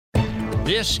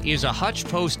This is a Hutch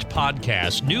Post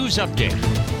podcast news update.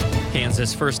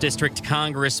 Kansas 1st District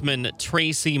Congressman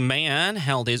Tracy Mann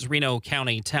held his Reno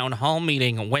County Town Hall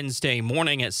meeting Wednesday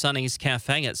morning at Sonny's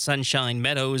Cafe at Sunshine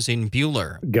Meadows in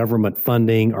Buhler. Government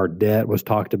funding, our debt was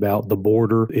talked about. The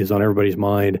border is on everybody's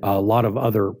mind. A lot of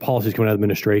other policies coming out of the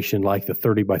administration, like the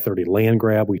 30 by 30 land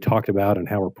grab we talked about and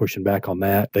how we're pushing back on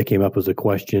that. They came up as a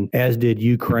question, as did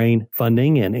Ukraine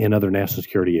funding and other national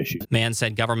security issues. Mann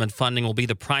said government funding will be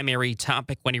the primary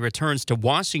topic when he returns to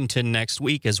Washington next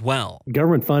week as well.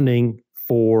 Government funding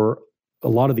for a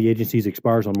lot of the agencies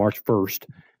expires on March 1st.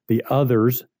 The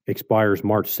others expires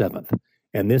March 7th.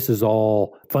 And this is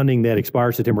all funding that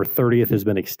expires September 30th, has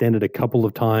been extended a couple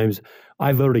of times.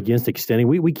 I voted against extending.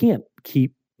 We can't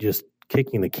keep just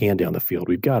kicking the can down the field.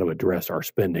 We've got to address our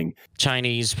spending.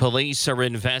 Chinese police are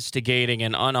investigating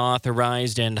an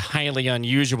unauthorized and highly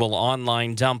unusual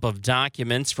online dump of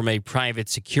documents from a private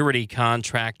security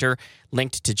contractor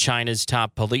linked to China's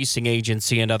top policing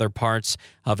agency and other parts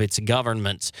of its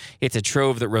government. It's a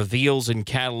trove that reveals and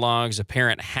catalogs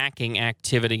apparent hacking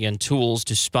activity and tools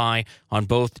to spy on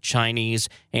both Chinese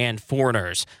and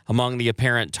foreigners. Among the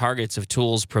apparent targets of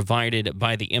tools provided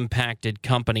by the impacted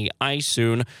company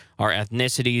iSoon are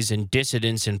ethnicities and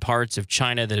dissidents in parts of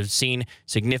China that have seen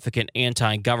significant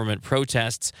anti-government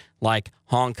protests like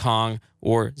Hong Kong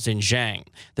or Xinjiang.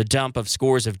 The dump of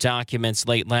scores of documents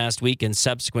late last week and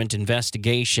subsequent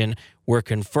investigation were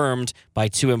confirmed by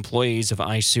two employees of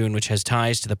iSoon, which has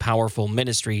ties to the powerful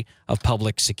Ministry of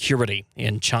Public Security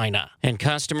in China. And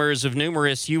customers of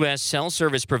numerous U.S. cell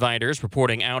service providers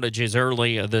reporting outages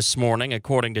early this morning.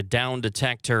 According to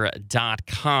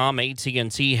downdetector.com,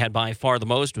 AT&T had by far the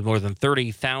most, with more than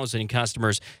 30,000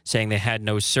 customers saying they had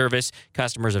no service.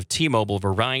 Customers of T-Mobile,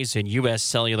 Verizon, U.S.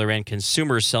 Cellular, and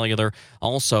Consumer Cellular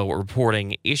also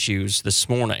reporting issues this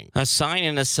morning. A sign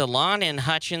in a salon in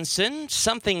Hutchinson,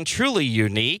 something truly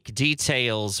unique.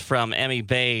 Details from Emmy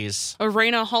Bays.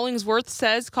 Arena Hollingsworth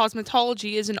says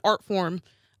cosmetology is an art form.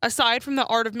 Aside from the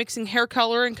art of mixing hair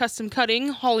color and custom cutting,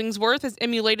 Hollingsworth has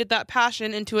emulated that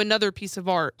passion into another piece of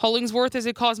art. Hollingsworth is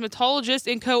a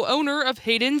cosmetologist and co-owner of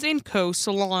Hayden's & Co.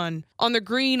 Salon. On the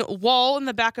green wall in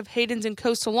the back of Hayden's &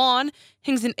 Co. Salon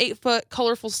hangs an 8-foot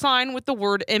colorful sign with the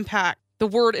word impact. The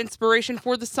word inspiration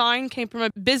for the sign came from a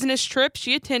business trip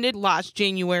she attended last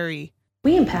January.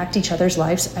 We impact each other's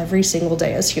lives every single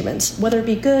day as humans, whether it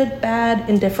be good, bad,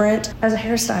 indifferent. As a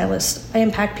hairstylist, I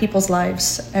impact people's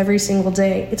lives every single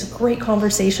day. It's a great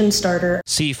conversation starter.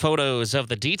 See photos of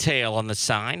the detail on the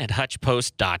sign at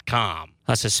hutchpost.com.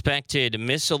 A suspected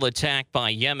missile attack by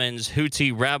Yemen's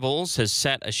Houthi rebels has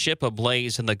set a ship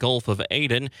ablaze in the Gulf of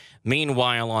Aden.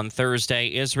 Meanwhile, on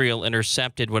Thursday, Israel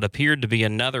intercepted what appeared to be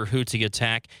another Houthi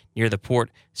attack near the port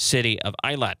city of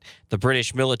Eilat. The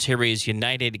British military's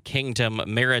United Kingdom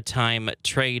Maritime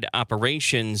Trade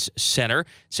Operations Center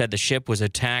said the ship was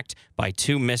attacked by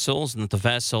two missiles and that the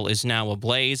vessel is now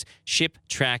ablaze. Ship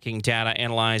tracking data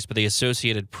analyzed by the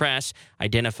Associated Press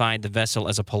identified the vessel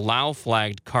as a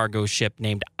Palau-flagged cargo ship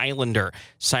named Islander.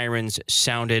 Sirens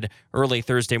sounded early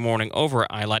Thursday morning over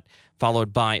Eilat,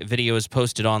 followed by videos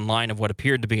posted online of what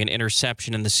appeared to be an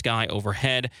interception in the sky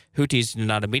overhead. Houthis do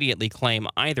not immediately claim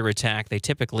either attack. They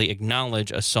typically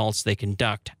acknowledge assaults they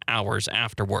conduct hours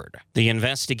afterward. The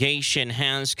investigation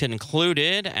has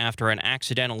concluded after an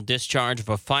accidental discharge of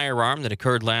a firearm that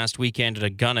occurred last weekend at a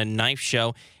gun and knife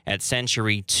show at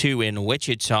Century 2 in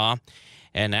Wichita.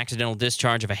 An accidental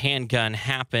discharge of a handgun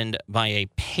happened by a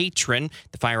patron.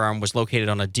 The firearm was located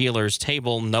on a dealer's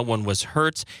table. No one was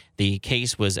hurt. The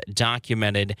case was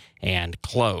documented and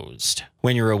closed.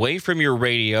 When you're away from your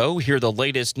radio, hear the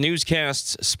latest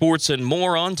newscasts, sports, and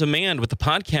more on demand with the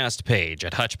podcast page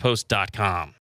at hutchpost.com.